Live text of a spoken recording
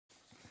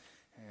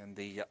And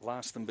the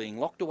last of them being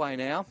locked away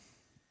now.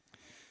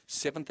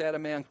 7th out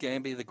of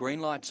Mt-Gambier, the green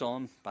light's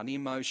on, bunny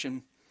in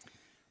motion.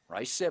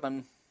 Race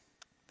 7,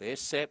 they're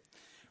set,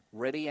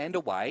 ready and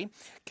away.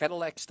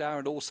 Cadillac Star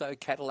and also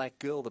Cadillac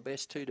Girl, the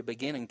best two to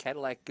begin, and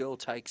Cadillac Girl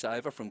takes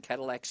over from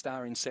Cadillac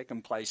Star in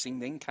second placing.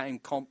 Then came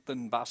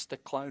Compton Buster,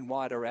 Clone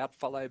Wider out,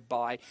 followed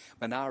by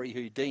Minari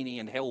Houdini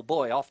and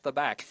Hellboy off the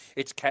back.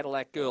 It's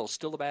Cadillac Girl,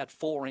 still about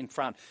 4 in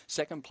front.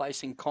 Second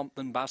placing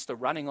Compton Buster,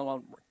 running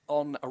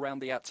on around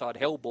the outside,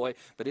 Hellboy,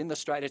 but in the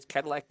straight it's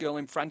Cadillac Girl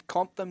in front.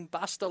 Compton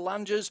Buster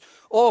lunges,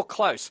 or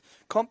close.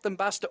 Compton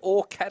Buster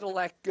or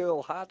Cadillac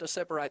Girl, hard to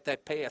separate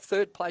that pair.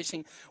 Third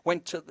placing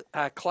went to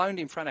cloned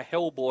in front of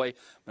Hellboy.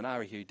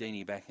 Minari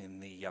Houdini back in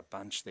the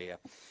bunch there.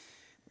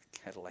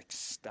 Cadillac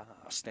Star,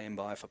 stand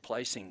by for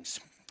placings.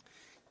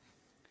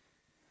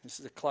 This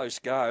is a close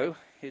go.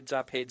 Heads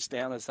up, heads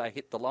down as they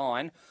hit the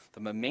line. The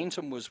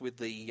momentum was with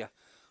the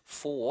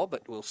 4,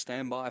 but we'll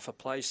stand by for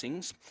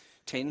placings.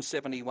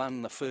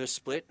 10.71 the first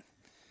split,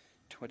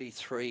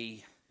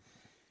 23.10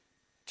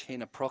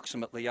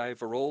 approximately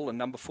overall, and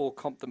number 4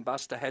 Compton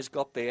Buster has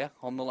got there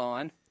on the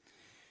line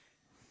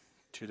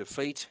to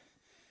defeat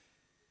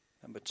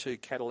number 2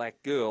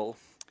 Cadillac Girl,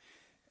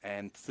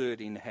 and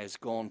third in has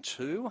gone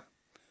to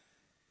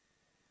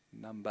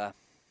number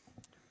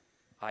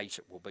 8.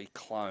 It will be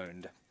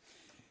Cloned.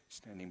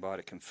 Standing by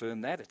to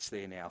confirm that. It's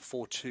there now.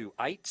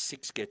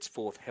 4.286 gets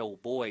fourth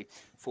Hellboy.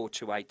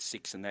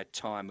 4.286 in that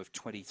time of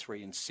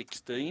 23 and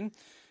 16.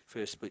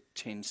 First split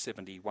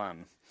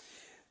 10.71.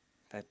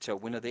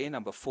 That winner there,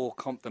 number 4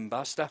 Compton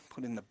Buster,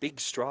 put in the big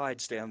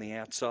strides down the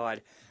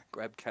outside.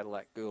 Grab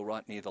Cadillac Girl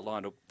right near the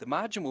line. The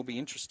margin will be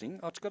interesting.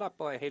 Oh, it's got up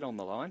by a head on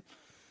the line.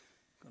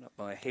 Got up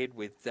by a head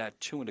with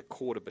 2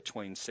 1/4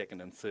 between second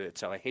and third.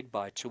 So ahead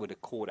by 2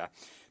 1/4.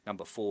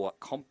 Number 4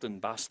 Compton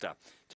Buster